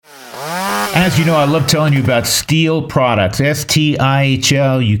As you know, I love telling you about Stihl products.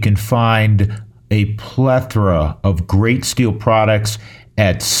 STIHL. You can find a plethora of great Stihl products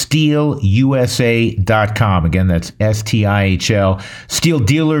at stihlusa.com. Again, that's STIHL.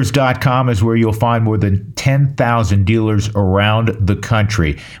 StihlDealers.com is where you'll find more than 10,000 dealers around the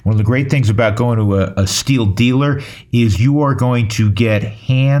country. One of the great things about going to a Stihl dealer is you are going to get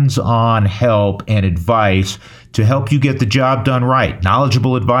hands-on help and advice to help you get the job done right.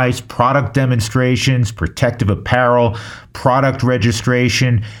 Knowledgeable advice, product demonstrations, protective apparel, product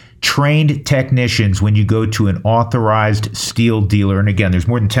registration, trained technicians when you go to an authorized Stihl dealer. And again, there's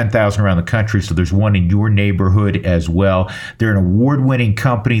more than 10,000 around the country, so there's one in your neighborhood as well. They're an award-winning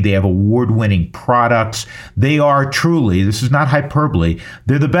company. They have award-winning products. They are truly, this is not hyperbole,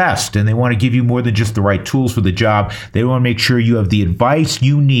 they're the best, and they want to give you more than just the right tools for the job. They want to make sure you have the advice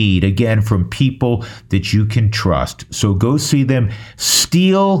you need, again, from people that you can trust. So go see them,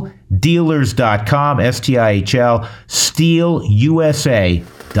 StihlDealers.com, STIHL, StihlUSA.com.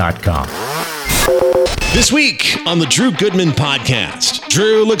 This week on the Drew Goodman podcast,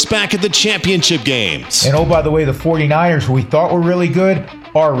 Drew looks back at the championship games. And oh, by the way, the 49ers, who we thought were really good,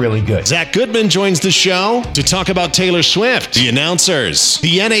 are really good. Zach Goodman joins the show to talk about Taylor Swift, the announcers,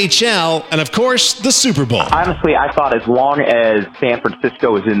 the NHL, and of course, the Super Bowl. Honestly, I thought as long as San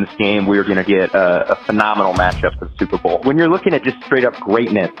Francisco is in this game, we were going to get a phenomenal matchup for the Super Bowl. When you're looking at just straight up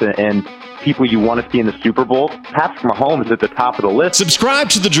greatness and people you want to see in the Super Bowl, Patrick Mahomes is at the top of the list. Subscribe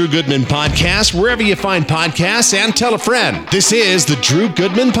to the Drew Goodman podcast wherever you find podcasts and tell a friend. This is the Drew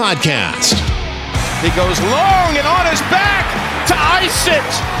Goodman podcast. He goes long and on his back to ice it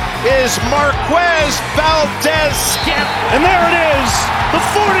is Marquez Valdez-Scantling. And there it is. The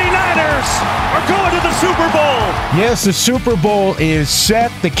 49ers are going to the Super Bowl. Yes, the Super Bowl is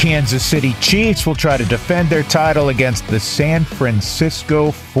set. The Kansas City Chiefs will try to defend their title against the San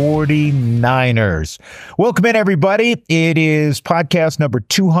Francisco 49ers. Welcome in, everybody. It is podcast number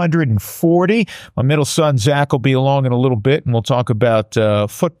 240. My middle son, Zach, will be along in a little bit, and we'll talk about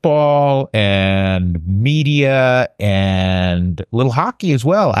football and media and a little hockey as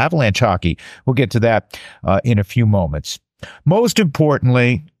well, Avalanche hockey. We'll get to that in a few moments. Most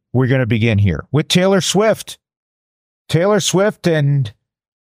importantly, we're going to begin here with Taylor Swift. Taylor Swift and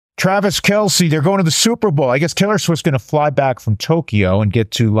Travis Kelce, they're going to the Super Bowl. I guess Taylor Swift's going to fly back from Tokyo and get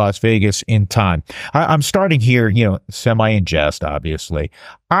to Las Vegas in time. I'm starting here, semi in jest, obviously.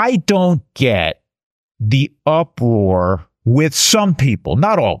 I don't get the uproar with some people,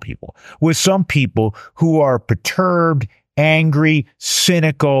 not all people, with some people who are perturbed, angry,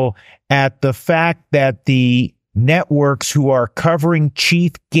 cynical at the fact that the networks who are covering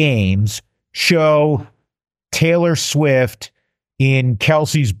Chief games show Taylor Swift in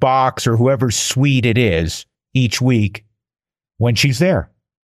Kelsey's box or whoever's suite it is each week when she's there.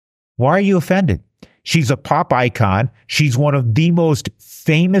 Why are you offended? She's a pop icon. She's one of the most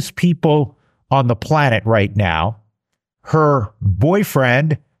famous people on the planet right now. Her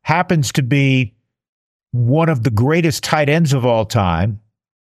boyfriend happens to be one of the greatest tight ends of all time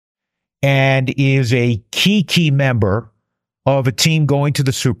and is a key member of a team going to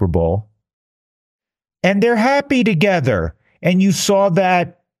the Super Bowl. And they're happy together. And you saw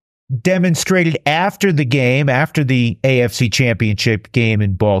that demonstrated after the game, after the AFC Championship game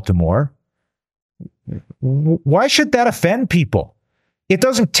in Baltimore. Why should that offend people? It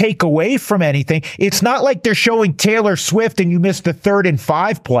doesn't take away from anything. It's not like they're showing Taylor Swift and you missed the 3rd and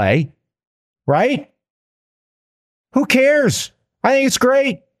 5 play, right? Who cares? I think it's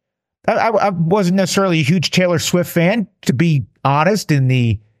great. I wasn't necessarily a huge Taylor Swift fan, to be honest, in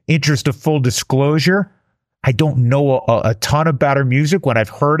the interest of full disclosure. I don't know a ton about her music. When I've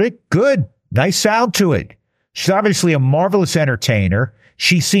heard it, good, nice sound to it. She's obviously a marvelous entertainer.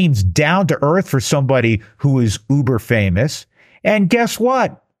 She seems down to earth for somebody who is uber famous. And guess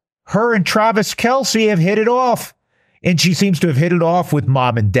what? Her and Travis Kelce have hit it off. And she seems to have hit it off with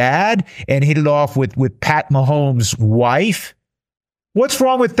mom and dad and hit it off with Pat Mahomes' wife. What's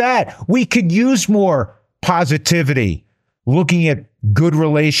wrong with that? We could use more positivity, looking at good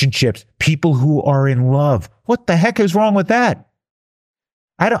relationships, people who are in love. What the heck is wrong with that?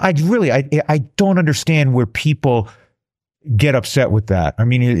 I don't understand where people get upset with that. I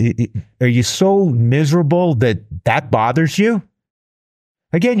mean, are you so miserable that bothers you?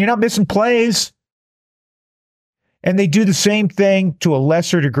 Again, you're not missing plays. And they do the same thing to a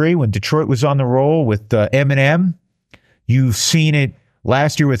lesser degree when Detroit was on the roll with Eminem. You've seen it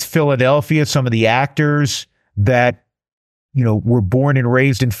last year with Philadelphia, some of the actors that, were born and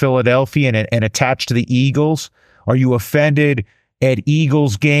raised in Philadelphia and attached to the Eagles. Are you offended at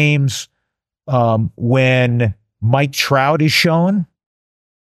Eagles games when Mike Trout is shown?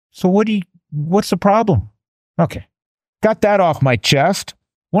 So what do What's the problem? Okay. Got that off my chest.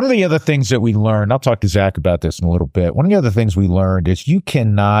 One of the other things that we learned, I'll talk to Zach about this in a little bit. One of the other things we learned is you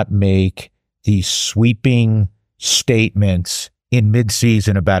cannot make these sweeping statements in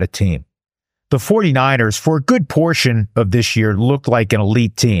midseason about a team. The 49ers, for a good portion of this year, looked like an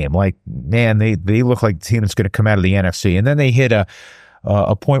elite team. Like, man, they look like the team that's going to come out of the NFC. And then they hit a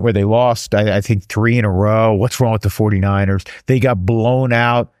point where they lost, I think, 3 in a row. What's wrong with the 49ers? They got blown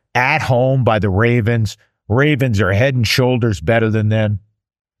out at home by the Ravens. Ravens are head and shoulders better than them.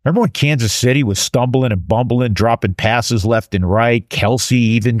 Remember when Kansas City was stumbling and bumbling, dropping passes left and right? Kelsey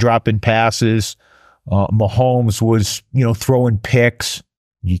even dropping passes. Mahomes was, throwing picks.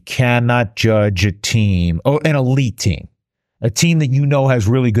 You cannot judge a team, an elite team, a team that has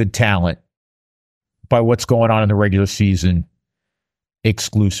really good talent by what's going on in the regular season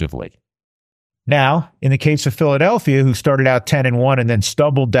exclusively. Now, in the case of Philadelphia, who started out 10-1 and then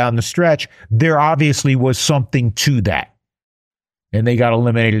stumbled down the stretch, there obviously was something to that. And they got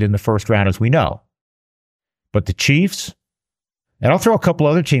eliminated in the first round, as we know. But the Chiefs, and I'll throw a couple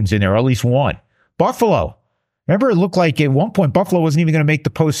other teams in there, or at least one. Buffalo. Remember, it looked like at one point Buffalo wasn't even going to make the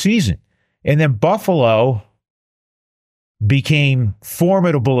postseason. And then Buffalo became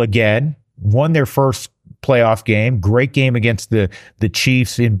formidable again, won their first playoff game. Great game against the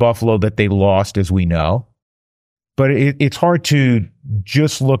Chiefs in Buffalo that they lost, as we know. But it's hard to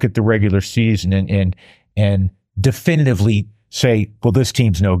just look at the regular season and definitively say, well, this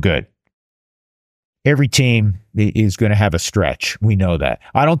team's no good. Every team is going to have a stretch. We know that.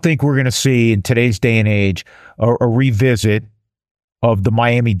 I don't think we're going to see in today's day and age a revisit of the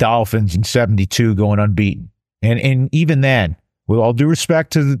Miami Dolphins in 72 going unbeaten. And even then, with all due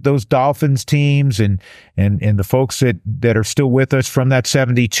respect to those Dolphins teams and the folks that are still with us from that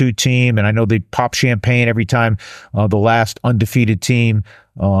 72 team, and I know they pop champagne every time the last undefeated team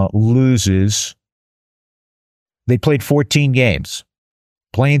loses. They played 14 games,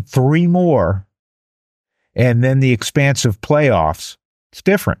 playing 3 more, and then the expansive playoffs. It's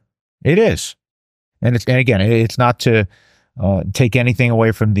different. It is. And again, it's not to take anything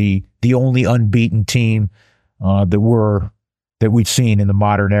away from the only unbeaten team that we've seen in the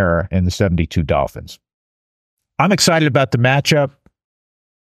modern era in the 72 Dolphins. I'm excited about the matchup.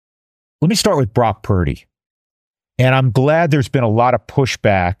 Let me start with Brock Purdy. And I'm glad there's been a lot of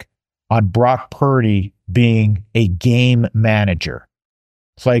pushback on Brock Purdy being a game manager.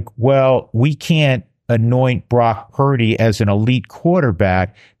 It's like, well, we can't anoint Brock Purdy as an elite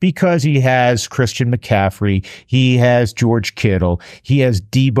quarterback because he has Christian McCaffrey, he has George Kittle, he has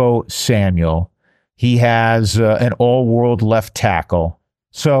Deebo Samuel, he has an all-world left tackle.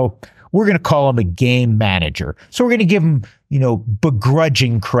 So we're going to call him a game manager. So we're going to give him,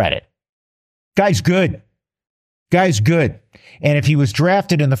 begrudging credit. Guy's good. And if he was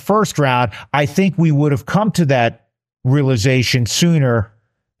drafted in the first round, I think we would have come to that realization sooner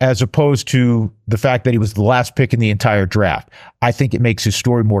as opposed to the fact that he was the last pick in the entire draft. I think it makes his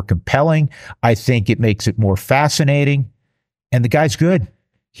story more compelling. I think it makes it more fascinating. And the guy's good.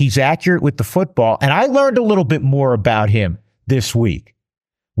 He's accurate with the football. And I learned a little bit more about him this week.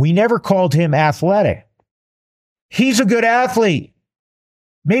 We never called him athletic. He's a good athlete.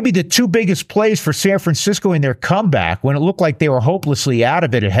 Maybe the 2 biggest plays for San Francisco in their comeback, when it looked like they were hopelessly out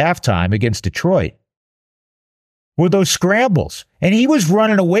of it at halftime against Detroit, were those scrambles. And he was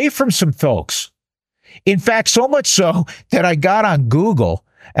running away from some folks. In fact, so much so that I got on Google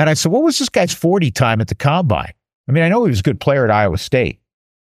and I said, what was this guy's 40 time at the combine? I mean, I know he was a good player at Iowa State.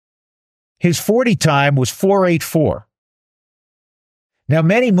 His 40 time was 4.84. Now,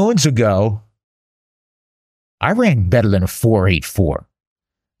 many moons ago, I ran better than a 4.84.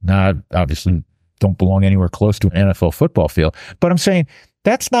 Now, I obviously don't belong anywhere close to an NFL football field, but I'm saying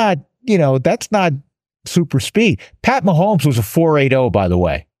that's not super speed. Pat Mahomes was a 4.80, by the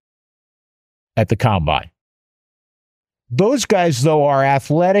way, at the combine. Those guys, though, are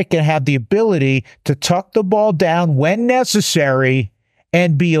athletic and have the ability to tuck the ball down when necessary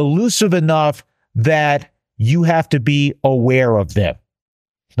and be elusive enough that you have to be aware of them.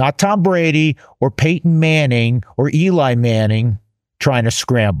 Not Tom Brady or Peyton Manning or Eli Manning trying to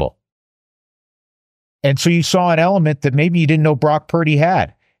scramble. And so you saw an element that maybe you didn't know Brock Purdy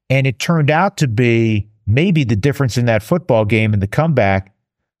had. And it turned out to be maybe the difference in that football game and the comeback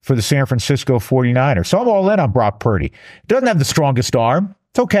for the San Francisco 49ers. So I'm all in on Brock Purdy. Doesn't have the strongest arm.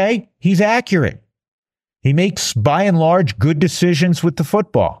 It's okay. He's accurate. He makes, by and large, good decisions with the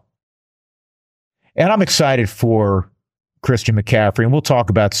football. And I'm excited for Christian McCaffrey. And we'll talk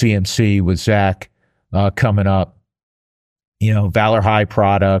about CMC with Zach coming up. Valor High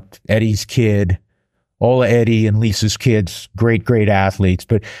product, Eddie's kid, Ola Eddie and Lisa's kids, great, great athletes.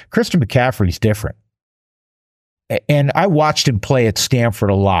 But Christian McCaffrey's different. And I watched him play at Stanford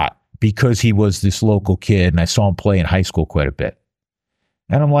a lot because he was this local kid, and I saw him play in high school quite a bit.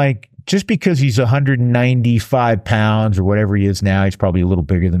 And I'm like, just because he's 195 pounds or whatever he is now, he's probably a little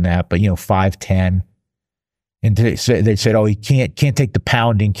bigger than that, but 5'10". And they said, oh, he can't take the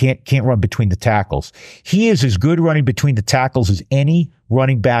pounding, can't run between the tackles. He is as good running between the tackles as any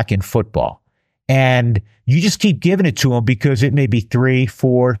running back in football. And you just keep giving it to him because it may be 3,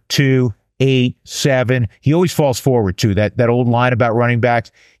 4, 2, 8, 7. He always falls forward too. That old line about running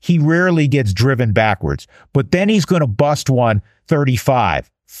backs, he rarely gets driven backwards. But then he's going to bust one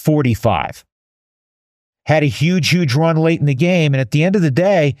 35, 45. Had a huge run late in the game. And at the end of the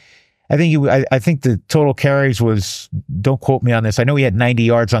day, I think the total carries was, don't quote me on this, I know he had 90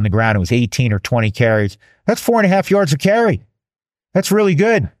 yards on the ground. It was 18 or 20 carries. That's 4.5 yards a carry. That's really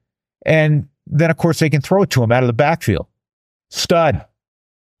good. And then, of course, they can throw it to him out of the backfield. Stud.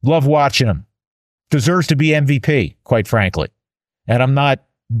 Love watching him. Deserves to be MVP, quite frankly. And I'm not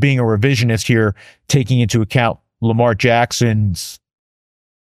being a revisionist here, taking into account Lamar Jackson's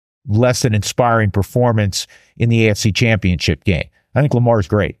less than inspiring performance in the AFC Championship game. I think Lamar's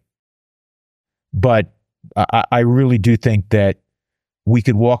great. But I really do think that we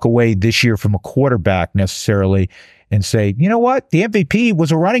could walk away this year from a quarterback necessarily and say, you know what? The MVP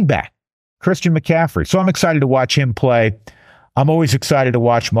was a running back, Christian McCaffrey. So I'm excited to watch him play. I'm always excited to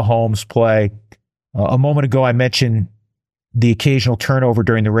watch Mahomes play. A moment ago, I mentioned the occasional turnover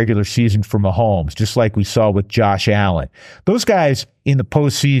during the regular season for Mahomes, just like we saw with Josh Allen. Those guys in the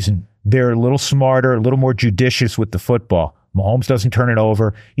postseason, they're a little smarter, a little more judicious with the football. Mahomes doesn't turn it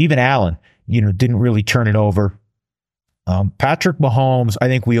over. Even Allen, didn't really turn it over. Patrick Mahomes, I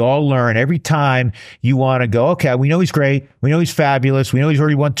think we all learn every time you want to go, okay, we know he's great. We know he's fabulous. We know he's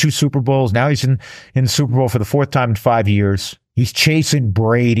already won 2 Super Bowls. Now he's in the Super Bowl for the 4th time in 5 years. He's chasing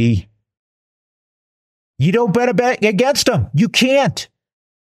Brady. You don't bet against him. You can't.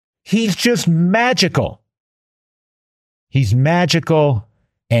 He's just magical. He's magical,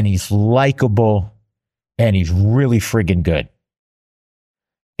 and he's likable, and he's really friggin' good.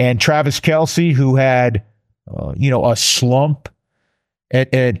 And Travis Kelce, who had, a slump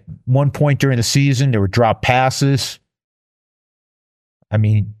at one point during the season, there were drop passes. I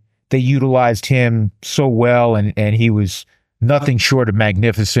mean, they utilized him so well, and he was nothing short of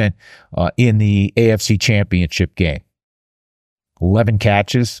magnificent in the AFC Championship game. 11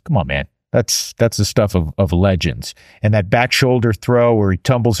 catches. Come on, man. That's the stuff of legends. And that back shoulder throw where he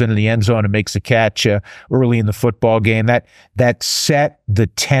tumbles into the end zone and makes a catch early in the football game, that set the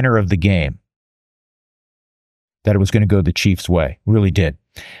tenor of the game. That it was going to go the Chiefs' way. Really did.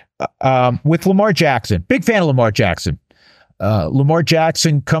 With Lamar Jackson, big fan of Lamar Jackson. Lamar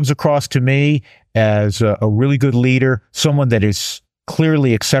Jackson comes across to me as a really good leader, someone that is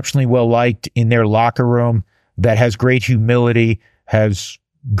clearly exceptionally well liked in their locker room, that has great humility, has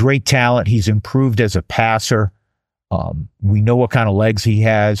great talent. He's improved as a passer. We know what kind of legs he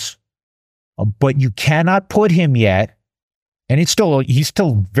has, but you cannot put him yet. And he's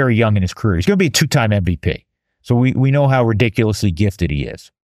still very young in his career. He's going to be a 2-time MVP. So we know how ridiculously gifted he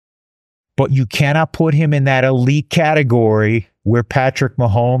is. But you cannot put him in that elite category where Patrick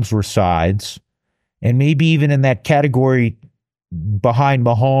Mahomes resides, and maybe even in that category behind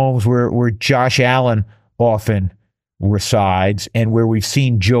Mahomes where Josh Allen often resides, and where we've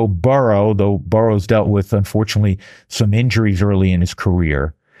seen Joe Burrow, though Burrow's dealt with, unfortunately, some injuries early in his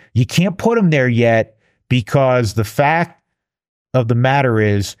career. You can't put him there yet because the fact of the matter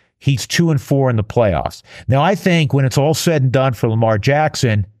is he's 2-4 in the playoffs. Now, I think when it's all said and done for Lamar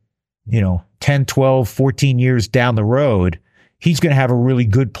Jackson, 10, 12, 14 years down the road, he's going to have a really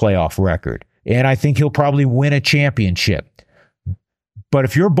good playoff record. And I think he'll probably win a championship. But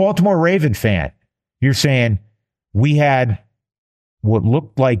if you're a Baltimore Raven fan, you're saying we had what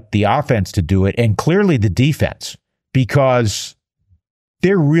looked like the offense to do it, and clearly the defense, because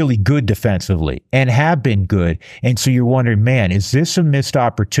they're really good defensively and have been good. And so you're wondering, man, is this a missed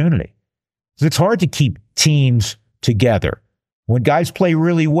opportunity? It's hard to keep teams together. When guys play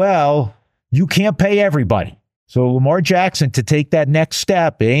really well, you can't pay everybody. So Lamar Jackson, to take that next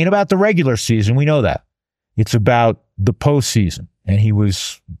step, it ain't about the regular season. We know that. It's about the postseason. And he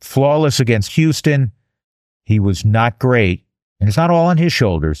was flawless against Houston. He was not great. And it's not all on his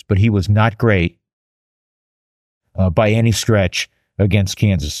shoulders, but he was not great by any stretch against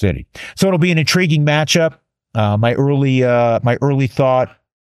Kansas City. So it'll be an intriguing matchup. My early thought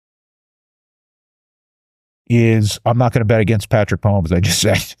is I'm not going to bet against Patrick Mahomes. I just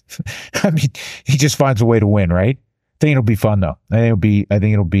said, I mean, he just finds a way to win, right? think it'll be fun though. I think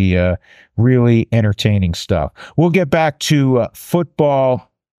it'll be really entertaining stuff. We'll get back to football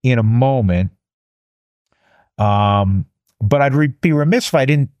in a moment. But I'd be remiss if I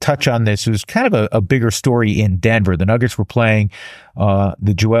didn't touch on this. It was kind of a bigger story in Denver. The Nuggets were playing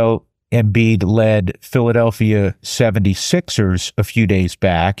the Joel Embiid-led Philadelphia 76ers a few days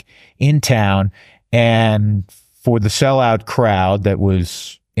back in town, and for the sellout crowd that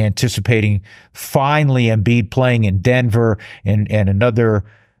was anticipating finally Embiid playing in Denver and another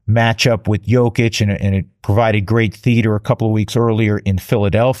matchup with Jokic, and it provided great theater a couple of weeks earlier in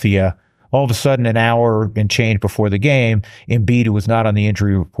Philadelphia. All of a sudden, an hour and change before the game, Embiid, who was not on the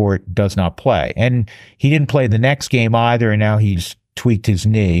injury report, does not play. And he didn't play the next game either, and now he's tweaked his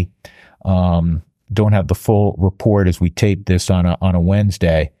knee. Don't have the full report as we tape this on a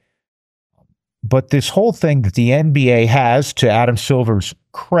Wednesday. But this whole thing that the NBA has, to Adam Silver's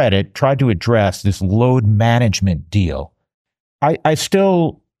credit, tried to address, this load management deal, I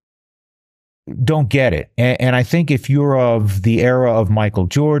still don't get it. And I think if you're of the era of Michael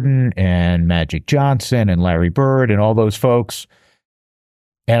Jordan and Magic Johnson and Larry Bird and all those folks,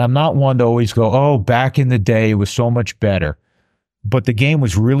 and I'm not one to always go, oh, back in the day it was so much better. But the game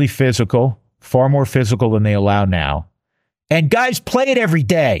was really physical, far more physical than they allow now. And guys played every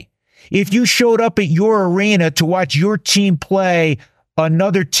day. If you showed up at your arena to watch your team play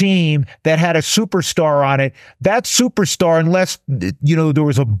another team that had a superstar on it, that superstar, unless, there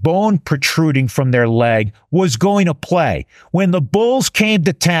was a bone protruding from their leg, was going to play. When the Bulls came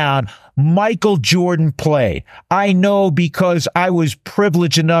to town, Michael Jordan played. I know because I was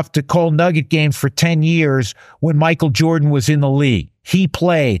privileged enough to call Nugget games for 10 years when Michael Jordan was in the league. He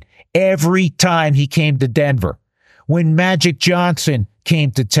played every time he came to Denver. When Magic Johnson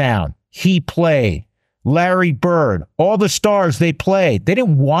came to town, he played. Larry Bird, all the stars, they played. They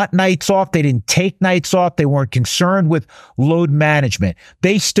didn't want nights off. They didn't take nights off. They weren't concerned with load management.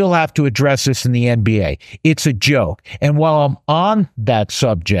 They still have to address this in the NBA. It's a joke. And while I'm on that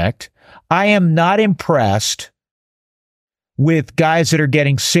subject, I am not impressed with guys that are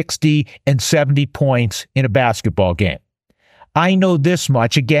getting 60 and 70 points in a basketball game. I know this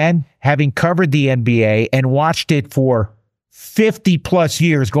much, again, having covered the NBA and watched it for 50 plus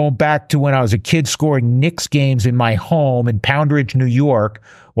years, going back to when I was a kid scoring Knicks games in my home in Pound Ridge, New York,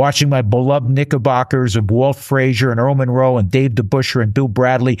 watching my beloved Knickerbockers of Walt Frazier and Earl Monroe and Dave DeBusschere and Bill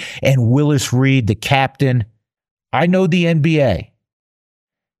Bradley and Willis Reed, the captain. I know the NBA.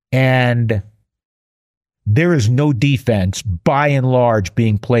 And there is no defense, by and large,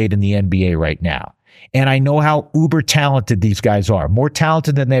 being played in the NBA right now. And I know how uber talented these guys are, more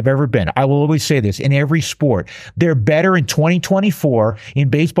talented than they've ever been. I will always say this in every sport. They're better in 2024 in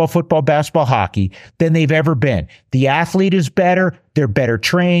baseball, football, basketball, hockey than they've ever been. The athlete is better. They're better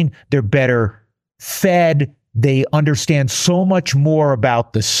trained. They're better fed. They understand so much more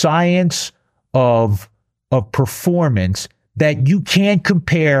about the science of performance that you can't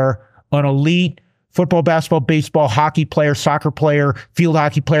compare an elite football, basketball, baseball, hockey player, soccer player, field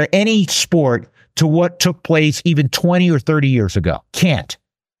hockey player, any sport to what took place even 20 or 30 years ago. Can't.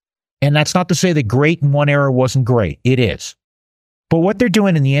 And that's not to say that great in one era wasn't great. It is. But what they're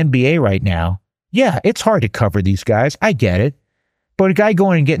doing in the NBA right now, yeah, it's hard to cover these guys. I get it. But a guy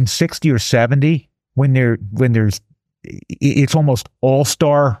going and getting 60 or 70 when there's it's almost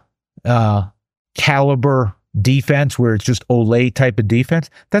all-star caliber defense where it's just Olay type of defense,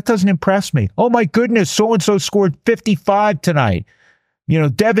 that doesn't impress me. Oh my goodness, so-and-so scored 55 tonight.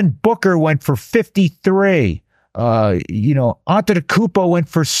 Devin Booker went for 53. Antetokounmpo went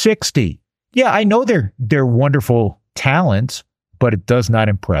for 60. Yeah, I know they're wonderful talents, but it does not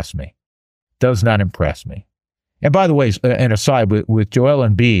impress me. Does not impress me. And by the way, an aside with Joel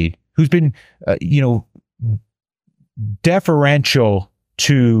Embiid, who's been, deferential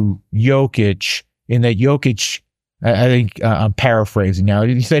to Jokic in that Jokic, I think I'm paraphrasing now.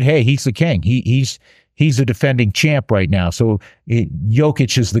 He said, "Hey, he's the king. He's a defending champ right now. So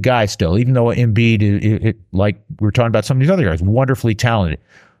Jokic is the guy still, even though Embiid, like we were talking about some of these other guys, wonderfully talented.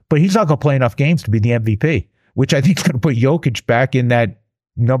 But he's not going to play enough games to be the MVP, which I think is going to put Jokic back in that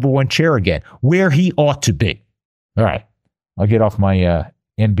number one chair again, where he ought to be. All right, I'll get off my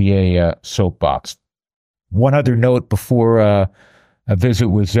NBA soapbox. One other note before a visit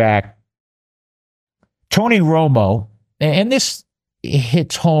with Zach. Tony Romo, and this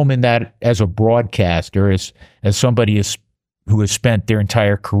hits home in that as a broadcaster, as somebody who has spent their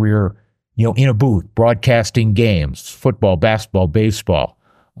entire career, in a booth, broadcasting games, football, basketball, baseball.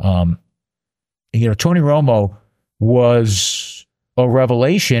 Tony Romo was a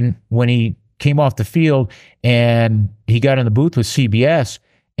revelation when he came off the field and he got in the booth with CBS,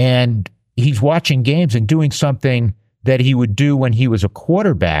 and he's watching games and doing something that he would do when he was a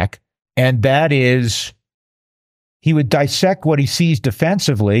quarterback, and that is he would dissect what he sees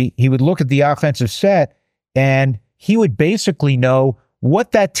defensively. He would look at the offensive set, and he would basically know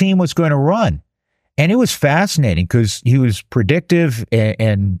what that team was going to run. And it was fascinating because he was predictive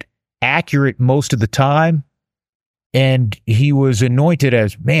and accurate most of the time. And he was anointed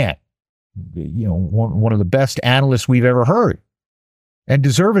as, man, one of the best analysts we've ever heard, and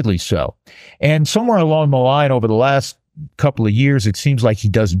deservedly so. And somewhere along the line over the last couple of years, it seems like he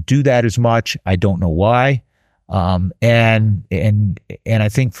doesn't do that as much. I don't know why. And I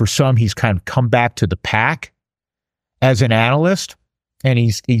think for some, he's kind of come back to the pack as an analyst, and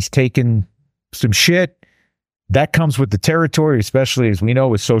he's taken some shit. That comes with the territory, especially as we know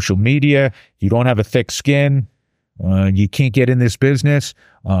with social media. You don't have a thick skin. You can't get in this business.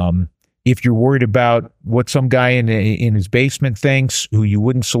 If you're worried about what some guy in his basement thinks, who you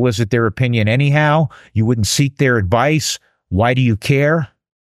wouldn't solicit their opinion anyhow, you wouldn't seek their advice, why do you care?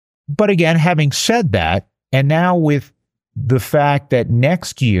 But again, having said that, and now with the fact that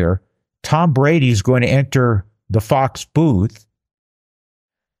next year, Tom Brady is going to enter the Fox booth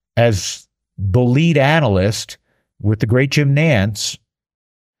as the lead analyst with the great Jim Nantz,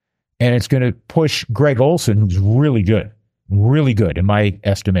 and it's going to push Greg Olson, who's really good in my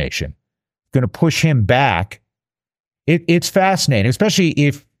estimation, going to push him back. It's fascinating, especially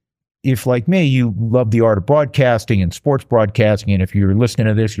if like me, you love the art of broadcasting and sports broadcasting, and if you're listening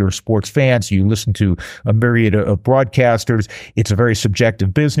to this, you're a sports fan, so you listen to a myriad of broadcasters. It's a very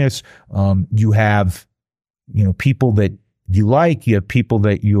subjective business. You have, people that you like, you have people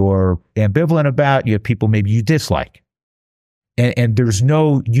that you're ambivalent about, you have people maybe you dislike. And there's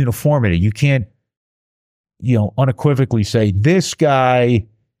no uniformity. You can't, unequivocally say this guy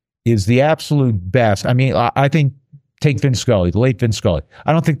is the absolute best. I mean, I think, take Vin Scully, the late Vin Scully.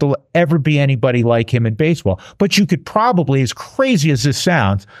 I don't think there'll ever be anybody like him in baseball. But you could probably, as crazy as this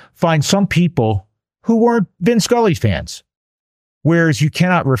sounds, find some people who weren't Vin Scully fans. Whereas you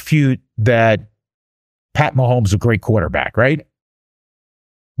cannot refute that Pat Mahomes is a great quarterback, right?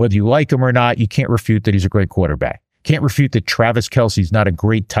 Whether you like him or not, you can't refute that he's a great quarterback. Can't refute that Travis Kelce's not a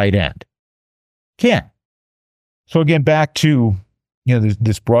great tight end. Can't. So again, back to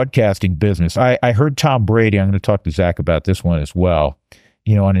this broadcasting business. I heard Tom Brady. I'm going to talk to Zach about this one as well.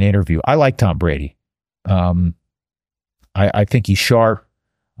 On an interview. I like Tom Brady. I think he's sharp.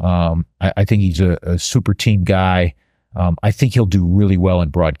 I think he's a super team guy. I think he'll do really well in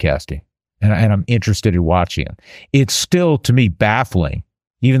broadcasting, and I'm interested in watching him. It's still, to me, baffling,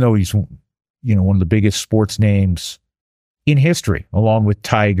 even though he's one of the biggest sports names in history, along with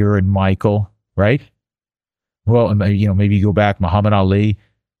Tiger and Michael, right? Well, maybe you go back Muhammad Ali,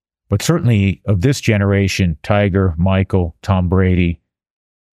 but certainly of this generation, Tiger, Michael, Tom Brady,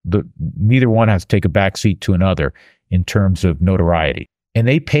 neither one has to take a backseat to another in terms of notoriety. And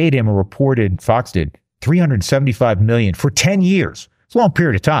they paid him, Fox did, $375 million for 10 years. It's a long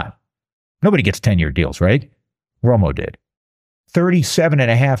period of time. Nobody gets 10-year deals, right? Romo did.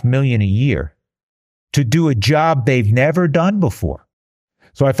 $37.5 million a year to do a job they've never done before.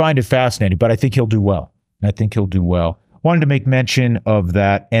 So I find it fascinating, but I think he'll do well. Wanted to make mention of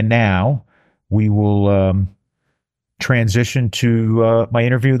that. And now we will transition to my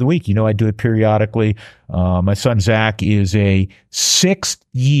interview of the week. I do it periodically. My son, Zach, is a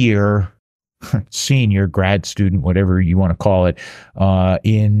 6th-year senior, grad student, whatever you want to call it,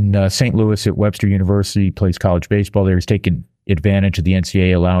 in St. Louis at Webster University. He plays college baseball there. He's taken advantage of the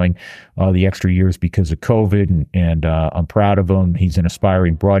NCAA allowing the extra years because of COVID, and I'm proud of him. He's an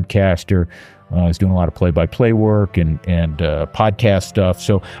aspiring broadcaster. He's doing a lot of play-by-play work and podcast stuff.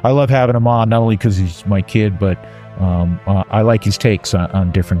 So I love having him on, not only because he's my kid, but I like his takes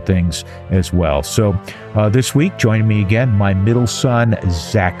on different things as well. So this week, joining me again, my middle son,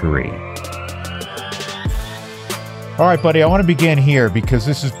 Zachary. All right, buddy, I want to begin here because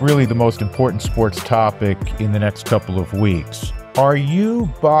this is really the most important sports topic in the next couple of weeks. Are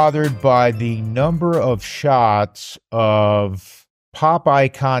you bothered by the number of shots of pop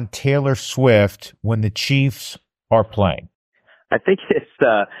icon Taylor Swift when the Chiefs are playing? I think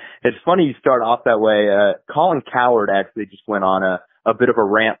it's funny you start off that way. Colin Cowherd actually just went on a bit of a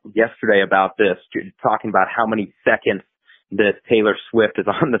rant yesterday about this, talking about how many seconds that Taylor Swift is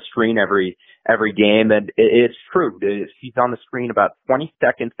on the screen every game, and it's true. She's on the screen about 20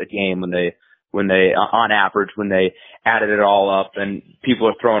 seconds a game when they on average, when they added it all up, and people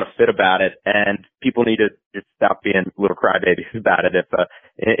are throwing a fit about it, and people need to just stop being little crybabies about it. If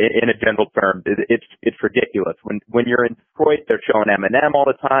in a general term, it's ridiculous. When you're in Detroit, they're showing Eminem all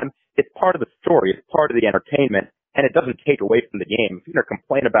the time. It's part of the story. It's part of the entertainment, and it doesn't take away from the game. If you're going to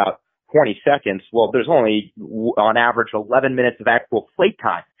complain about 20 seconds. Well, there's only on average 11 minutes of actual play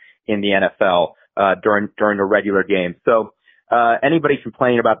time in the NFL during a regular game. So anybody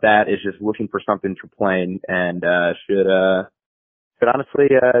complaining about that is just looking for something to complain and should honestly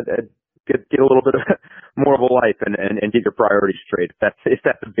get a little bit of more of a life and get your priorities straight. If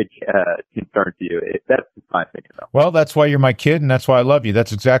that's a big concern to you, that's my opinion, though. Well, that's why you're my kid, and that's why I love you.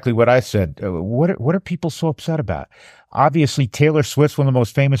 That's exactly what I said. What are people so upset about? Obviously, Taylor Swift's one of the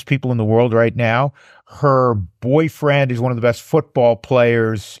most famous people in the world right now. Her boyfriend is one of the best football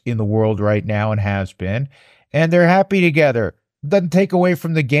players in the world right now and has been, and they're happy together. Doesn't take away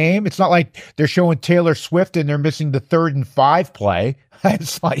from the game. It's not like they're showing Taylor Swift and they're missing the 3rd and 5 play.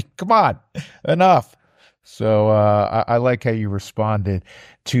 It's like, come on, enough. So I like how you responded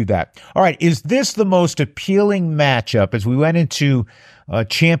to that. All right, is this the most appealing matchup as we went into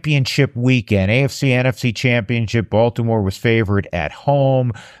championship weekend, AFC, NFC championship? Baltimore was favored at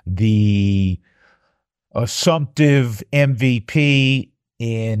home. The assumptive MVP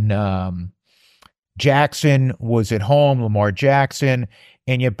in Jackson was at home, Lamar Jackson,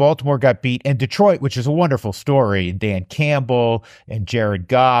 and yet Baltimore got beat. And Detroit, which is a wonderful story, Dan Campbell and Jared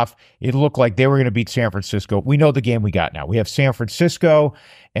Goff, it looked like they were going to beat San Francisco. We know the game we got now. We have San Francisco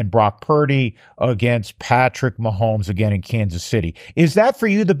and Brock Purdy against Patrick Mahomes again in Kansas City. Is that for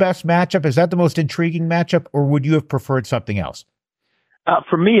you the best matchup? Is that the most intriguing matchup, or would you have preferred something else?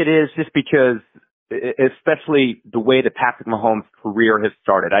 For me, it is, just because especially the way that Patrick Mahomes' career has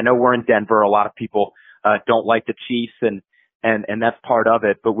started. I know we're in Denver. A lot of people don't like the Chiefs, and that's part of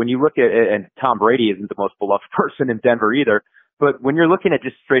it. But when you look at it, and Tom Brady isn't the most beloved person in Denver either, but when you're looking at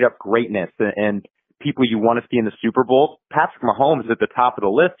just straight up greatness and people you want to see in the Super Bowl, Patrick Mahomes is at the top of the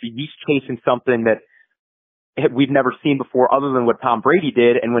list. He's chasing something that we've never seen before other than what Tom Brady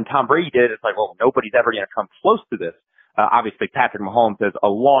did. And when Tom Brady did, it's like, well, nobody's ever going to come close to this. Obviously, Patrick Mahomes has a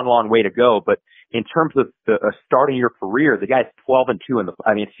long, long way to go, but in terms of starting your career, the guy's 12-2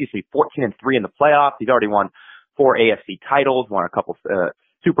 14-3 in the playoffs. He's already won 4 AFC titles, won a couple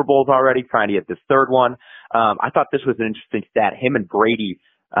Super Bowls already, trying to get this 3rd one. I thought this was an interesting stat. Him and Brady,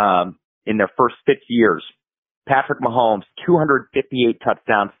 in their first 6 years, Patrick Mahomes, 258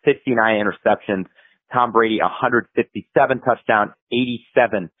 touchdowns, 59 interceptions. Tom Brady, 157 touchdowns,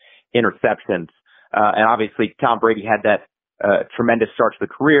 87 interceptions. And obviously, Tom Brady had that tremendous start to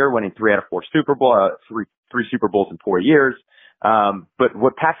the career, winning 3 out of 4 Super Bowl, three Super Bowls in 4 years. But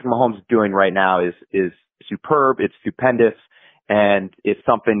what Patrick Mahomes is doing right now is superb. It's stupendous, and it's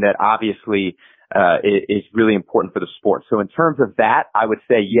something that obviously is really important for the sport. So in terms of that, I would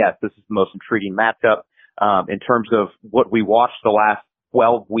say yes, this is the most intriguing matchup. In terms of what we watched the last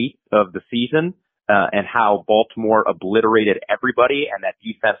 12 weeks of the season, and how Baltimore obliterated everybody, and that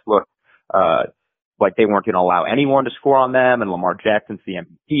defense looked like they weren't going to allow anyone to score on them, and Lamar Jackson's the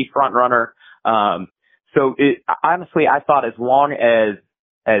MVP front runner. So honestly, I thought as long as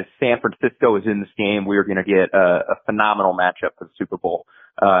San Francisco is in this game, we were going to get a phenomenal matchup for the Super Bowl.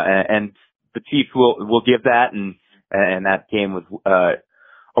 And the Chiefs will give that, and that game was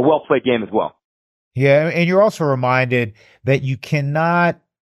a well-played game as well. Yeah, and you're also reminded that you cannot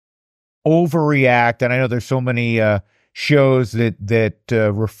overreact, and I know there's so many shows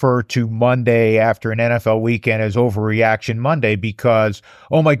that refer to Monday after an NFL weekend as Overreaction Monday because,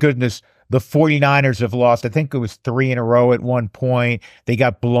 oh my goodness, the 49ers have lost. I think it was 3 in a row at one point. They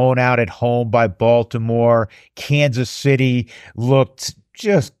got blown out at home by Baltimore. Kansas City looked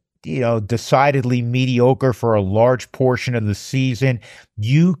just, decidedly mediocre for a large portion of the season.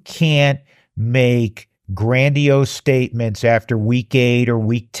 You can't make grandiose statements after week 8 or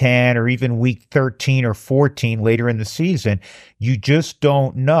week 10 or even week 13 or 14 later in the season. You just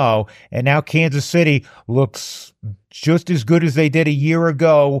don't know. And now Kansas City looks just as good as they did a year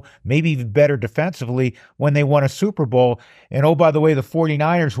ago, maybe even better defensively when they won a Super Bowl. And oh, by the way, the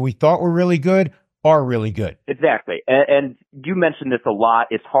 49ers, who we thought were really good, are really good. Exactly. And you mentioned this a lot.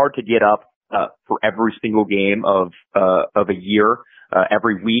 It's hard to get up for every single game of a year.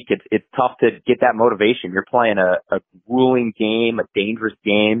 Every week, it's tough to get that motivation. You're playing a grueling game, a dangerous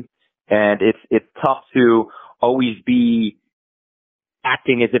game, and it's tough to always be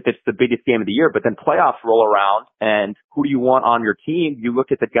acting as if it's the biggest game of the year. But then playoffs roll around, and who do you want on your team? You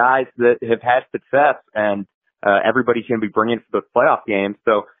look at the guys that have had success, and everybody's going to be bringing for those playoff games.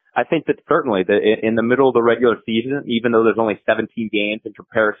 So I think that certainly in the middle of the regular season, even though there's only 17 games in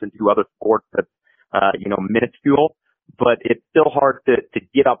comparison to other sports that minuscule. But it's still hard to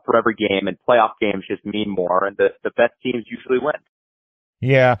get up for every game, and playoff games just mean more, and the best teams usually win.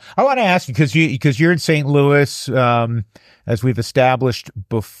 Yeah. I want to ask you, because you're in St. Louis, as we've established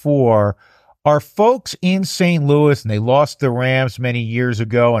before, Are folks in St. Louis, and they lost the Rams many years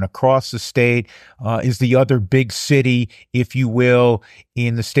ago, and across the state is the other big city, if you will,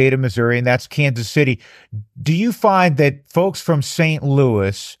 in the state of Missouri, and that's Kansas City. Do you find that folks from St.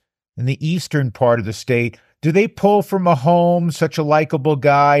 Louis in the eastern part of the state, do they pull from Mahomes, such a likable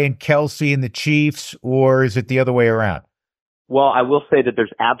guy, and Kelsey and the Chiefs, or is it the other way around? Well, I will say that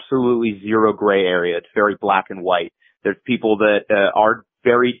there's absolutely zero gray area. It's very black and white. There's people that are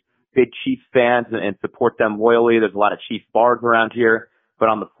very big Chiefs fans and support them loyally. There's a lot of Chiefs bars around here. But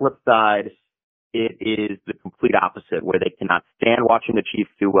on the flip side, it is the complete opposite, where they cannot stand watching the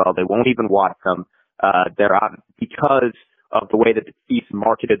Chiefs do well. They won't even watch them. They're out because of the way that the Chiefs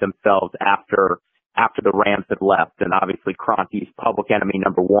marketed themselves after the Rams had left. And obviously Kroenke's public enemy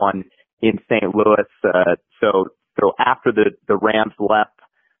number one in St. Louis. So after the Rams left,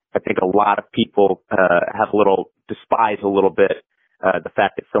 I think a lot of people despise a little bit the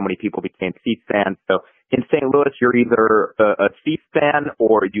fact that so many people became Chiefs fans. So in St. Louis, you're either a Chiefs fan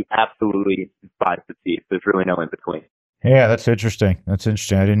or you absolutely despise the Chiefs. There's really no in between. Yeah, that's interesting. That's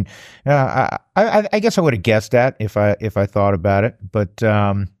interesting. I didn't. I guess I would have guessed that if I thought about it. But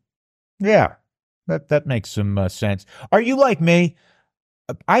yeah, that makes some sense. Are you like me?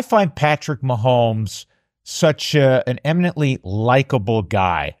 I find Patrick Mahomes such an eminently likable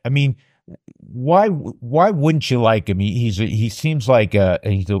guy. I mean, why wouldn't you like him? He seems like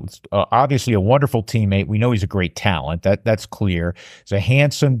he's obviously a wonderful teammate. We know he's a great talent. That's clear. He's a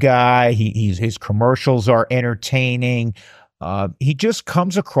handsome guy. His commercials are entertaining. He just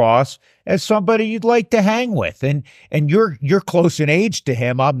comes across as somebody you'd like to hang with. And you're close in age to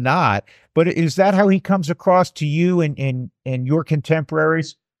him. I'm not. But is that how he comes across to you and your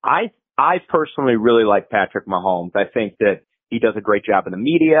contemporaries? I personally really like Patrick Mahomes. I think that he does a great job in the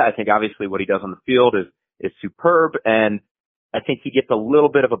media. I think obviously what he does on the field is superb. And I think he gets a little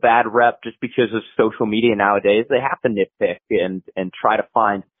bit of a bad rep just because of social media nowadays. They have to nitpick and try to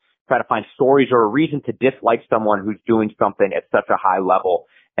find stories or a reason to dislike someone who's doing something at such a high level.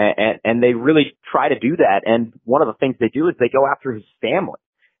 And they really try to do that. And one of the things they do is they go after his family.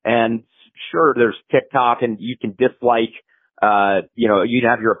 And sure, there's TikTok and you can dislike you'd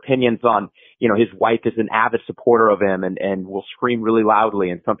have your opinions on, his wife is an avid supporter of him and will scream really loudly.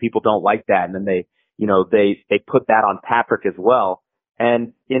 And some people don't like that. And then they put that on Patrick as well.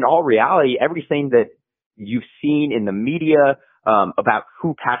 And in all reality, everything that you've seen in the media, about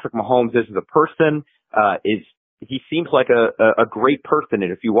who Patrick Mahomes is as a person, he seems like a great person.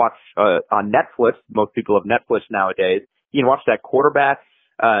 And if you watch, on Netflix, most people have Netflix nowadays, you can watch that quarterback,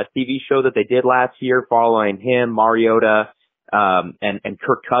 TV show that they did last year following him, Mariota, and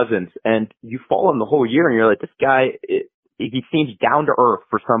Kirk Cousins, and you follow him the whole year, and you're like, this guy, he seems down to earth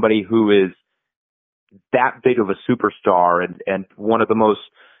for somebody who is that big of a superstar and one of the most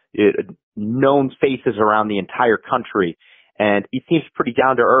known faces around the entire country. And he seems pretty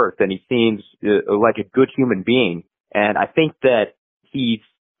down to earth, and he seems like a good human being. And I think that he's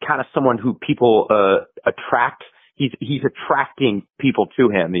kind of someone who people attract. He's attracting people to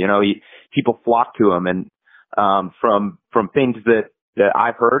him. People flock to him, and from things that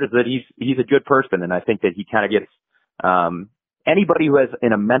I've heard is that he's a good person, and I think that he kind of gets anybody who has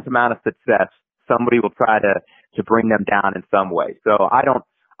an immense amount of success, somebody will try to bring them down in some way. So I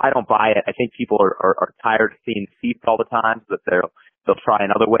don't buy it. I think people are tired of seeing Chiefs all the time, but they'll try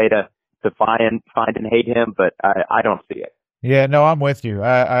another way to find and hate him, but I don't see it. Yeah, no, I'm with you.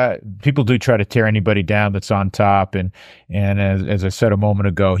 People do try to tear anybody down that's on top, and as I said a moment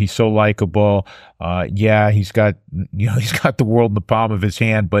ago, he's so likable. Yeah, he's got the world in the palm of his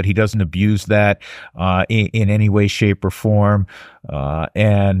hand, but he doesn't abuse that in any way, shape, or form.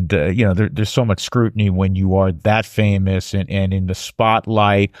 There's so much scrutiny when you are that famous and in the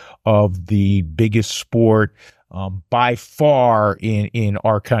spotlight of the biggest sport by far in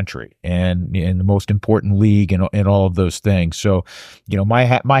our country and in the most important league and all of those things. So, my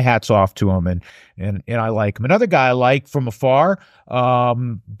hat's off to him and I like him. Another guy I like from afar,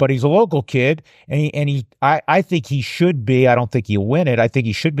 but he's a local kid and I think he should be, I don't think he'll win it. I think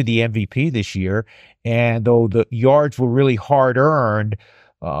he should be the MVP this year. And though the yards were really hard earned,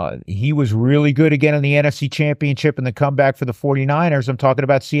 he was really good again in the NFC Championship and the comeback for the 49ers. I'm talking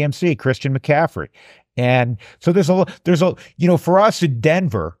about CMC, Christian McCaffrey. And so there's for us in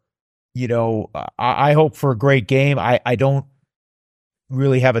Denver, I hope for a great game. I don't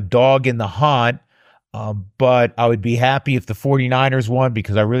really have a dog in the hunt, but I would be happy if the 49ers won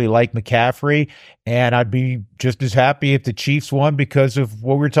because I really like McCaffrey, and I'd be just as happy if the Chiefs won because of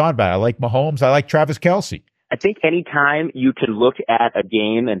what we were talking about. I like Mahomes. I like Travis Kelce. I think anytime you can look at a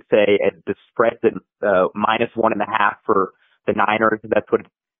game and say the spread's at -1.5 for the Niners, that's what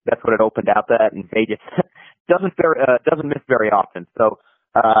That's what it opened out at, and Vegas doesn't miss very often. So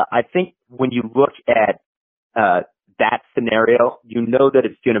I think when you look at that scenario, you know that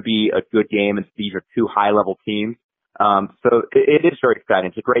it's going to be a good game, and these are two high-level teams. So it is very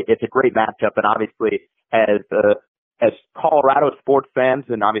exciting. It's a great matchup, and obviously as Colorado sports fans,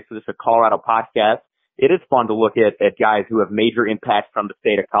 and obviously this is a Colorado podcast, it is fun to look at guys who have major impacts from the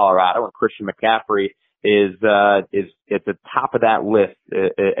state of Colorado, and Christian McCaffrey is at the top of that list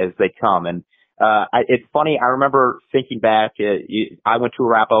as they come. And it's funny. I remember thinking back. I went to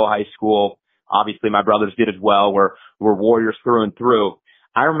Arapahoe High School. Obviously, my brothers did as well. We're Warriors through and through.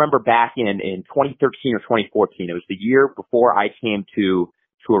 I remember back in 2013 or 2014. It was the year before I came to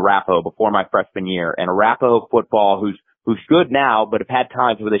Arapahoe, before my freshman year. And Arapahoe football, who's good now, but have had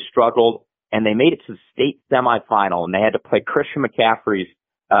times where they struggled, and they made it to the state semifinal, and they had to play Christian McCaffrey's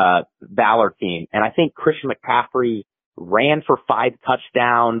Valor team. And I think Christian McCaffrey ran for 5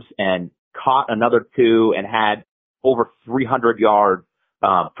 touchdowns and caught another 2 and had over 300 yards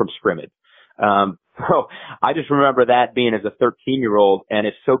from scrimmage. So I just remember that being as a 13-year-old, and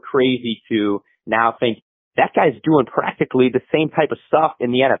it's so crazy to now think that guy's doing practically the same type of stuff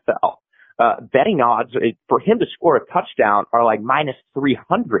in the NFL. Betting odds for him to score a touchdown are like minus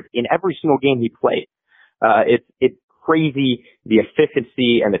 300 in every single game he played. It's crazy the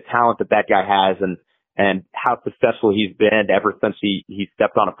efficiency and the talent that guy has, and how successful he's been ever since he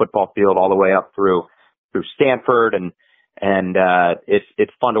stepped on a football field all the way up through Stanford, and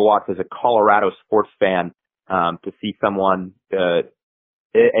it's fun to watch as a Colorado sports fan, to see someone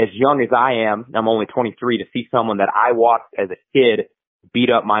as young as I am. I'm only 23, to see someone that I watched as a kid beat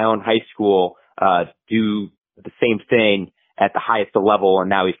up my own high school, do the same thing at the highest level, and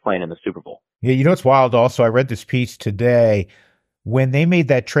now he's playing in the Super Bowl. Yeah, you know what's wild also? I read this piece today. When they made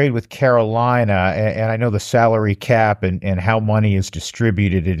that trade with Carolina, and I know the salary cap and how money is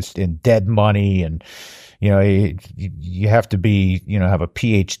distributed is in dead money, and you have to be, have a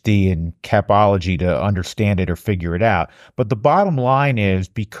PhD in capology to understand it or figure it out. But the bottom line is,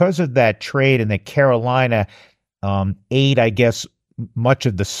 because of that trade and that Carolina ate, I guess, much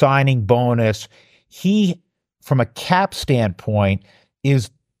of the signing bonus, he, from a cap standpoint,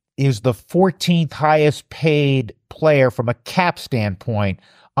 is the 14th highest paid player from a cap standpoint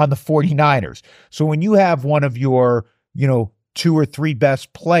on the 49ers. So when you have one of your, 2 or 3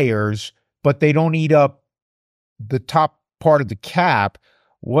 best players, but they don't eat up the top part of the cap,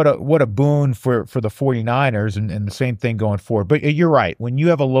 what a boon for the 49ers, and the same thing going forward. But you're right. When you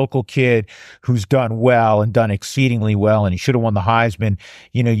have a local kid who's done well and done exceedingly well, and he should have won the Heisman,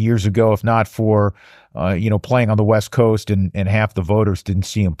 years ago, if not for, playing on the West Coast, and half the voters didn't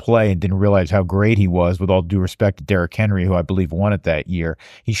see him play and didn't realize how great he was, with all due respect to Derrick Henry, who I believe won it that year.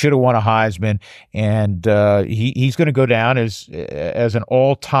 He should have won a Heisman, and he's going to go down as an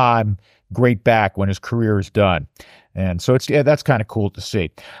all-time great back when his career is done. And so that's kind of cool to see.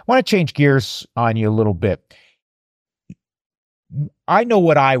 I want to change gears on you a little bit. I know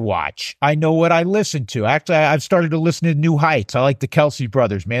what I watch. I know what I listen to. Actually, I've started to listen to New Heights. I like the Kelsey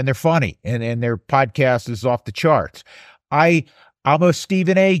brothers, man. They're funny, and their podcast is off the charts. I'm a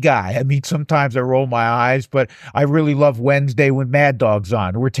Stephen A. guy. I mean, sometimes I roll my eyes, but I really love Wednesday when Mad Dog's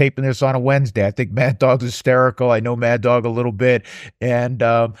on. We're taping this on a Wednesday. I think Mad Dog's hysterical. I know Mad Dog a little bit, and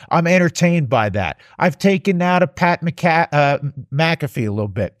I'm entertained by that. I've taken out a Pat McAfee a little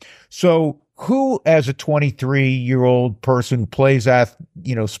bit. So who, as a 23-year-old person who plays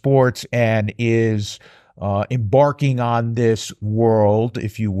sports and is embarking on this world,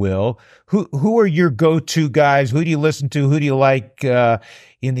 if you will, who are your go-to guys? Who do you listen to? Who do you like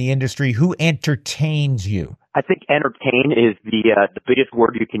in the industry? Who entertains you? I think entertain is the biggest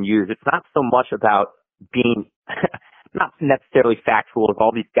word you can use. It's not so much about being not necessarily factual, if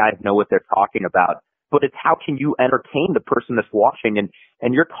all these guys know what they're talking about, but it's how can you entertain the person that's watching,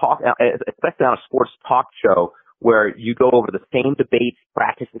 and you're talking, especially on a sports talk show where you go over the same debates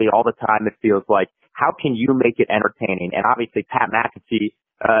practically all the time. It feels like, how can you make it entertaining? And obviously Pat McAfee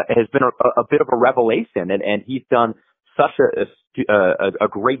has been a bit of a revelation, and he's done such a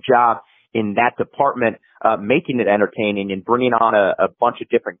great job in that department, making it entertaining and bringing on a bunch of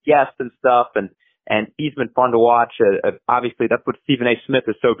different guests and stuff. And he's been fun to watch. Obviously that's what Stephen A. Smith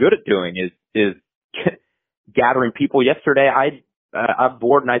is so good at doing, is gathering people. Yesterday I'm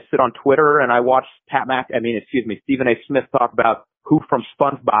bored and I sit on Twitter and I watch Stephen A. Smith talk about who from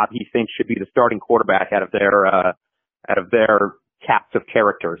SpongeBob he thinks should be the starting quarterback out of their cast of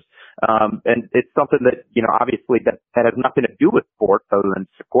characters. And it's something that, obviously that has nothing to do with sports other than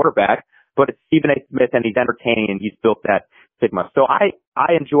quarterback, but it's Stephen A. Smith, and he's entertaining, and he's built that stigma. So I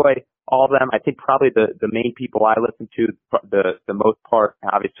enjoy all of them. I think probably the main people I listen to the most part,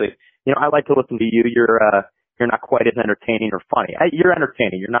 obviously, I like to listen to you. You're not quite as entertaining or funny. You're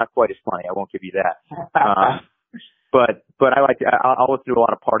entertaining. You're not quite as funny. I won't give you that. But I'll listen to a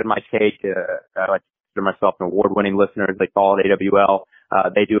lot of Part of My Take. I like to consider myself an award-winning listener. They call it AWL.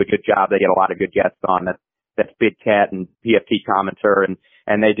 They do a good job. They get a lot of good guests on. That's Big Cat and PFT commenter,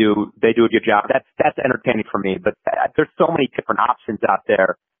 and they do a good job. That's entertaining for me. But there's so many different options out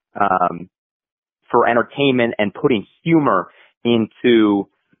there for entertainment and putting humor into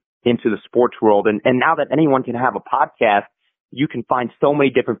the sports world. And now that anyone can have a podcast, you can find so many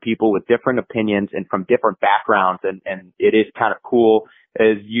different people with different opinions and from different backgrounds. And it is kind of cool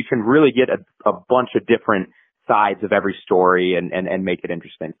as you can really get a bunch of different sides of every story and make it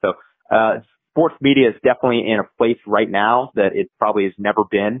interesting. So, sports media is definitely in a place right now that it probably has never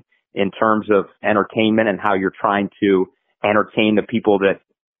been in terms of entertainment and how you're trying to entertain the people that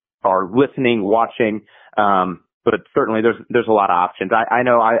are listening, watching. But certainly there's a lot of options. I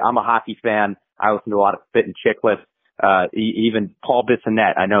know I'm a hockey fan. I listen to a lot of Spit and Chicklets. Even Paul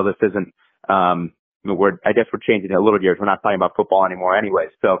Bissonnette. I know this isn't, I guess we're changing it a little gears. We're not talking about football anymore anyway.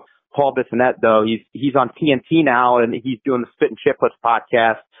 So Paul Bissonnette, though, he's on TNT now and he's doing the Spit and Chicklets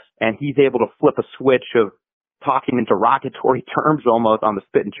podcast, and he's able to flip a switch of talking in derogatory terms almost on the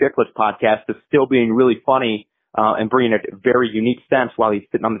Spit and Chicklets podcast to still being really funny, and bringing a very unique sense while he's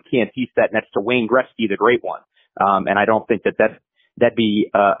sitting on the TNT set next to Wayne Gretzky, the great one. And I don't think that'd be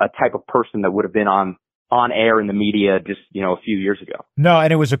a type of person that would have been on air in the media just, a few years ago. No,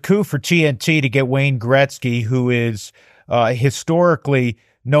 and it was a coup for TNT to get Wayne Gretzky, who is historically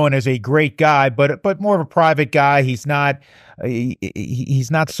known as a great guy, but more of a private guy. He's not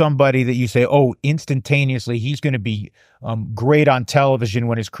somebody that you say, oh, instantaneously he's going to be great on television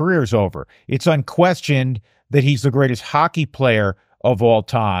when his career is over. It's unquestioned that he's the greatest hockey player of all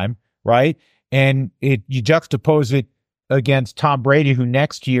time, right? And you juxtapose it against Tom Brady, who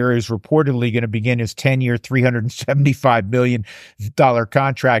next year is reportedly going to begin his 10-year, $375 million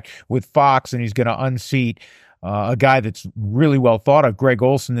contract with Fox, and he's going to unseat a guy that's really well thought of, Greg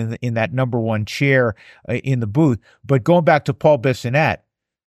Olson, in that number one chair in the booth. But going back to Paul Bissonnette,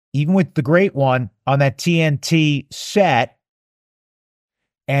 even with the great one on that TNT set,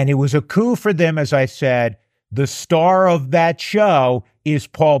 and it was a coup for them, as I said, the star of that show is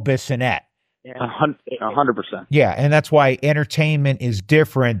Paul Bissonnette. Yeah, 100%. Yeah, and that's why entertainment is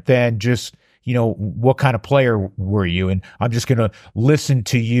different than just, what kind of player were you? And I'm just going to listen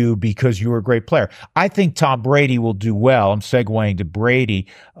to you because you were a great player. I think Tom Brady will do well. I'm segueing to Brady.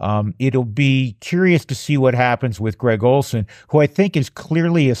 It'll be curious to see what happens with Greg Olson, who I think has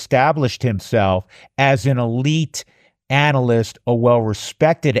clearly established himself as an elite analyst, a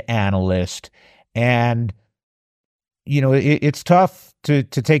well-respected analyst. And, it's tough to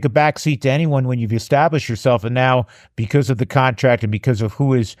take a backseat to anyone when you've established yourself. And now, because of the contract and because of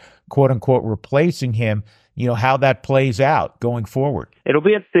who is, quote unquote, replacing him, how that plays out going forward. It'll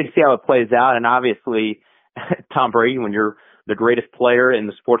be interesting to see how it plays out. And obviously, Tom Brady, when you're the greatest player in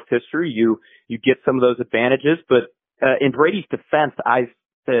the sports history, you get some of those advantages. But in Brady's defense, I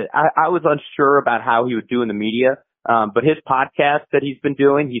was unsure about how he would do in the media. But his podcast that he's been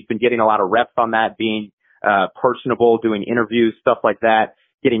doing, he's been getting a lot of reps on that, being personable, doing interviews, stuff like that,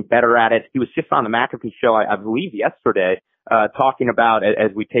 getting better at it. He was just on the McAfee show, I believe yesterday, talking about, as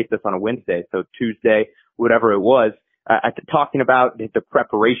we tape this on a Wednesday, so Tuesday, whatever it was, talking about the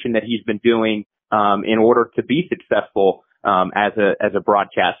preparation that he's been doing, in order to be successful, as a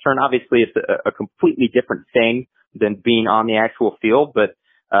broadcaster. And obviously it's a completely different thing than being on the actual field, but,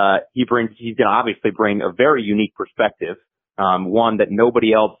 he's going to obviously bring a very unique perspective, one that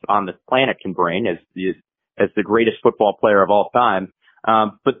nobody else on this planet can bring as the greatest football player of all time.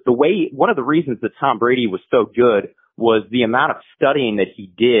 But one of the reasons that Tom Brady was so good was the amount of studying that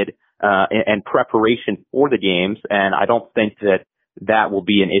he did, and preparation for the games. And I don't think that will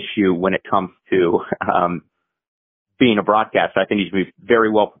be an issue when it comes to, being a broadcaster. I think he's going to be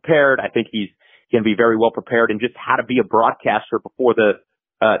very well prepared. I think he's going to be very well prepared in just how to be a broadcaster before the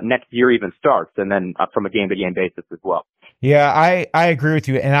next year even starts, and then from a game-to-game basis as well. Yeah, I agree with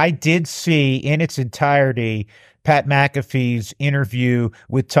you. And I did see in its entirety Pat McAfee's interview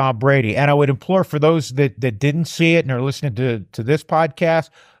with Tom Brady. And I would implore for those that didn't see it and are listening to this podcast,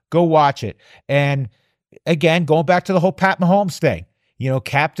 go watch it. And again, going back to the whole Pat Mahomes thing,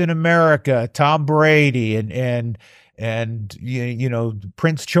 Captain America, Tom Brady, and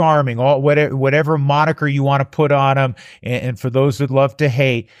Prince Charming, whatever moniker you want to put on him. And for those that love to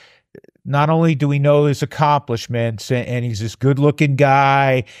hate, not only do we know his accomplishments, and he's this good-looking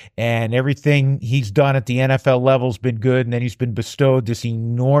guy, and everything he's done at the NFL level has been good, and then he's been bestowed this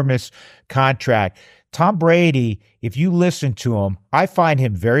enormous contract. Tom Brady, if you listen to him, I find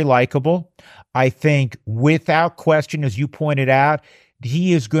him very likable. I think, without question, as you pointed out,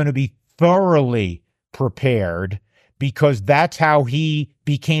 he is going to be thoroughly prepared, because that's how he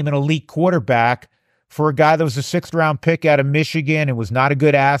became an elite quarterback for a guy that was a sixth-round pick out of Michigan and was not a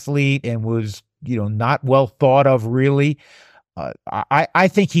good athlete and was, not well thought of, really. I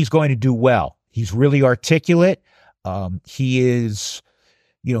think he's going to do well. He's really articulate. He is,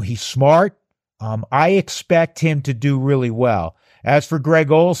 he's smart. I expect him to do really well. As for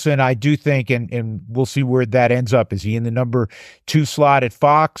Greg Olsen, I do think, and we'll see where that ends up. Is he in the number 2 slot at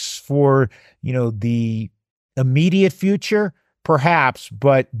Fox for, the immediate future? Perhaps,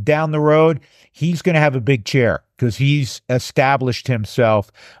 but down the road, he's going to have a big chair because he's established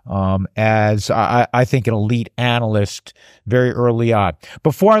himself as, I think, an elite analyst very early on.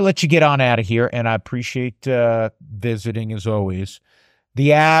 Before I let you get on out of here, and I appreciate visiting as always, the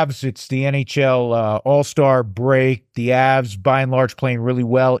Avs, it's the NHL All-Star break. The Avs, by and large, playing really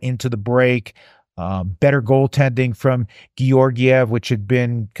well into the break. Better goaltending from Georgiev, which had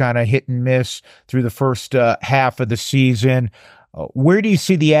been kind of hit and miss through the first half of the season. Where do you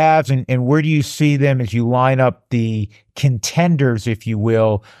see the Avs, and where do you see them as you line up the contenders, if you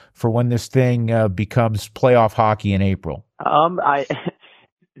will, for when this thing becomes playoff hockey in April?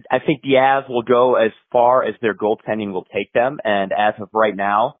 I think the Avs will go as far as their goaltending will take them, and as of right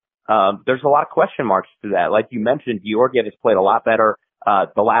now, there's a lot of question marks to that. Like you mentioned, Georgiev has played a lot better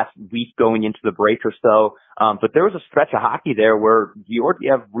the last week going into the break or so. But there was a stretch of hockey there where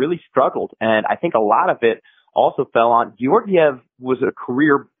Georgiev really struggled. And I think a lot of it also fell on Georgiev was a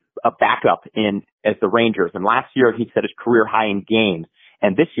career backup as the Rangers. And last year he set his career high in games.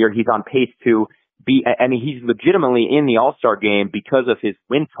 And this year he's on pace to be, he's legitimately in the All-Star game because of his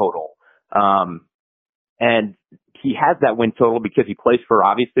win total. And he has that win total because he plays for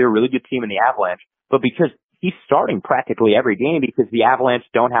obviously a really good team in the Avalanche, but because he's starting practically every game because the Avalanche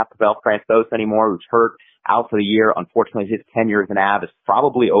don't have Pavel Francouz anymore, who's hurt out for the year. Unfortunately, his tenure as an Av is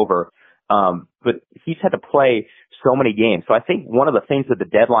probably over. But he's had to play so many games. So I think one of the things at the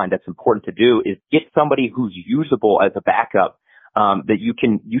deadline that's important to do is get somebody who's usable as a backup, that you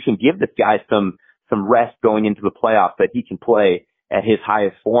can give this guy some rest going into the playoffs, that he can play at his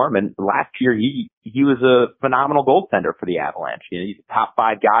highest form. And last year, he was a phenomenal goaltender for the Avalanche. He's a top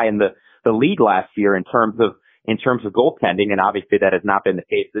 5 guy in the league last year in terms of goaltending, and obviously that has not been the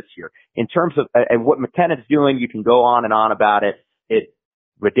case this year. In terms of and what McKinnon's doing, you can go on and on about it. It's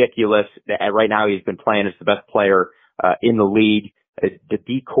ridiculous. Right now, he's been playing as the best player in the league. The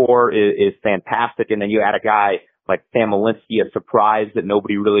decor is fantastic, and then you add a guy like Sam Malinsky, a surprise that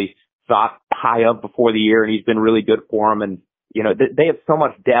nobody really thought high of before the year, and he's been really good for him. And they have so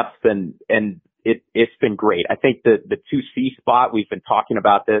much depth, and it's been great. I think the 2C spot, we've been talking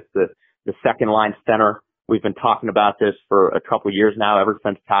about this, the second line center. We've been talking about this for a couple of years now, ever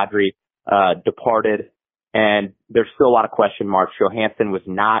since Kadri departed, and there's still a lot of question marks. Johansson was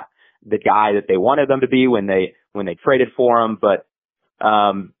not the guy that they wanted them to be when they traded for him, but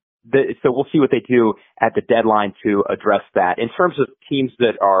so we'll see what they do at the deadline to address that. In terms of teams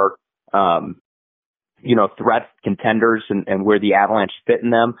that are threat contenders and where the Avalanche fit in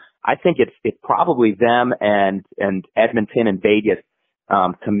them, I think it's probably them and Edmonton and Vegas.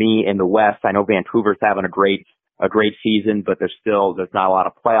 To me, in the West, I know Vancouver's having a great season, but there's not a lot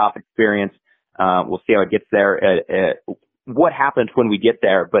of playoff experience. We'll see how it gets there. What happens when we get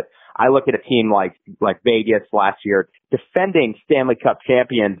there? But I look at a team like Vegas last year, defending Stanley Cup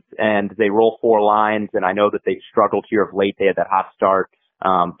champions, and they roll 4 lines. And I know that they struggled here of late. They had that hot start.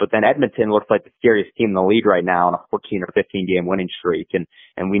 But then Edmonton looks like the scariest team in the league right now on a 14 or 15 game winning streak. And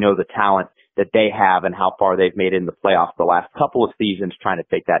we know the talent that they have and how far they've made it in the playoffs the last couple of seasons trying to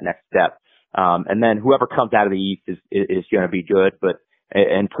take that next step. And then whoever comes out of the East is going to be good. But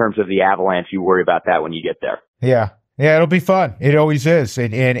in terms of the Avalanche, you worry about that when you get there. Yeah. Yeah, it'll be fun. It always is.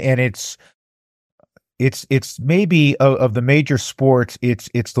 And it's maybe of the major sports,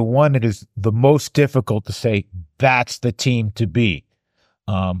 it's the one that is the most difficult to say that's the team to be.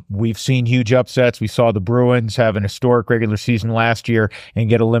 We've seen huge upsets. We saw the Bruins have an historic regular season last year and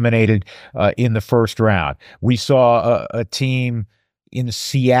get eliminated in the first round. We saw a team in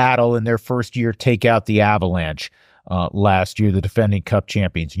Seattle in their first year take out the Avalanche last year, the defending Cup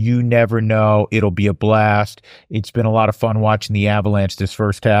champions. You never know. It'll be a blast. It's been a lot of fun watching the Avalanche this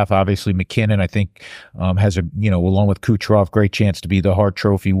first half. Obviously, McKinnon, I think, has along with Kucherov, great chance to be the Hart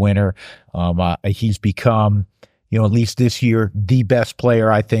Trophy winner. He's become at least this year, the best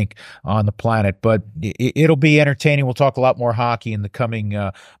player, I think, on the planet. But it'll be entertaining. We'll talk a lot more hockey in the coming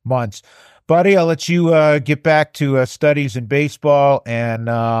months. Buddy, I'll let you get back to studies in baseball, and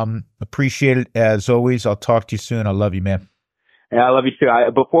appreciate it as always. I'll talk to you soon. I love you, man. Yeah, I love you too.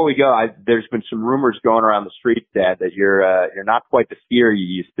 Before we go, there's been some rumors going around the streets, Dad, that you're not quite the skier you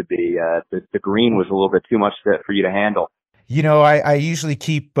used to be. The green was a little bit too much for you to handle. I usually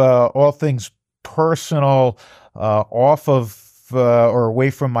keep all things personal off of or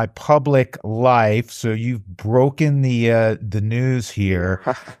away from my public life. So you've broken the news here.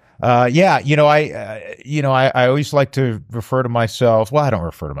 I always like to refer to myself. Well, I don't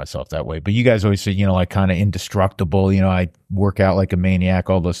refer to myself that way, but you guys always say, like kind of indestructible. I work out like a maniac,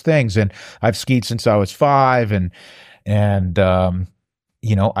 all those things. And I've skied since I was 5, and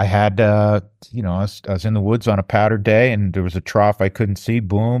I had, I was in the woods on a powder day, and there was a trough I couldn't see.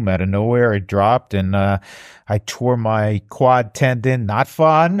 Boom, out of nowhere, it dropped, and I tore my quad tendon. Not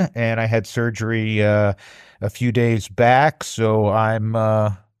fun. And I had surgery a few days back, so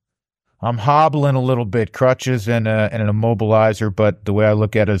I'm hobbling a little bit, crutches and an immobilizer, but the way I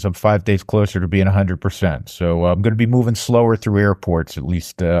look at it is I'm 5 days closer to being 100%. So I'm going to be moving slower through airports, at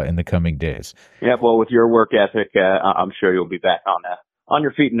least in the coming days. Yeah, well, with your work ethic, I'm sure you'll be back on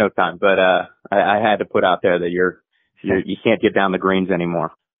your feet in no time. But I had to put out there that you can't get down the greens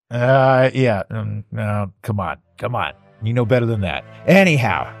anymore. No, come on. You know better than that.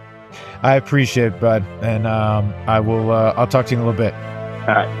 Anyhow, I appreciate it, bud, and I'll talk to you in a little bit. All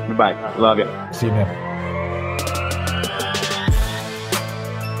right. Goodbye. Love you. See you, man.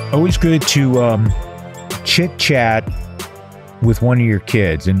 Always good to chit-chat with one of your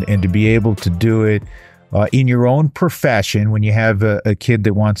kids and to be able to do it in your own profession when you have a kid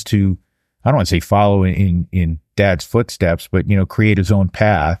that wants to, I don't want to say follow in dad's footsteps, but, create his own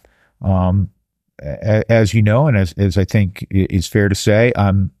path. As you know, and as I think is fair to say,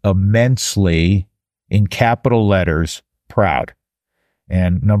 I'm immensely, in capital letters, proud.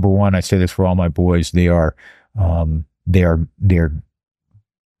 And number one, I say this for all my boys, they are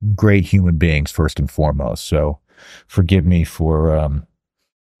great human beings first and foremost. So forgive me for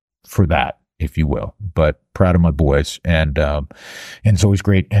that, if you will. But proud of my boys, and it's always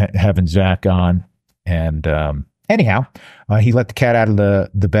great having Zach on. And anyhow, he let the cat out of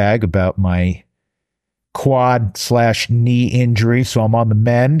the bag about my quad/knee injury, so I'm on the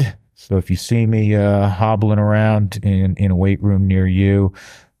mend. So if you see me hobbling around in a weight room near you,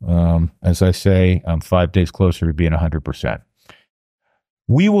 as I say, I'm 5 days closer to being 100%.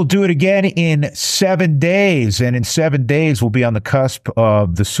 We will do it again in 7 days, and in 7 days we'll be on the cusp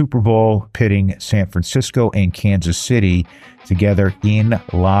of the Super Bowl pitting San Francisco and Kansas City together in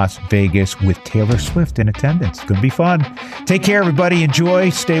Las Vegas with Taylor Swift in attendance. It's going to be fun. Take care, everybody.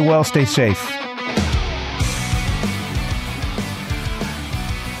 Enjoy. Stay well. Stay safe.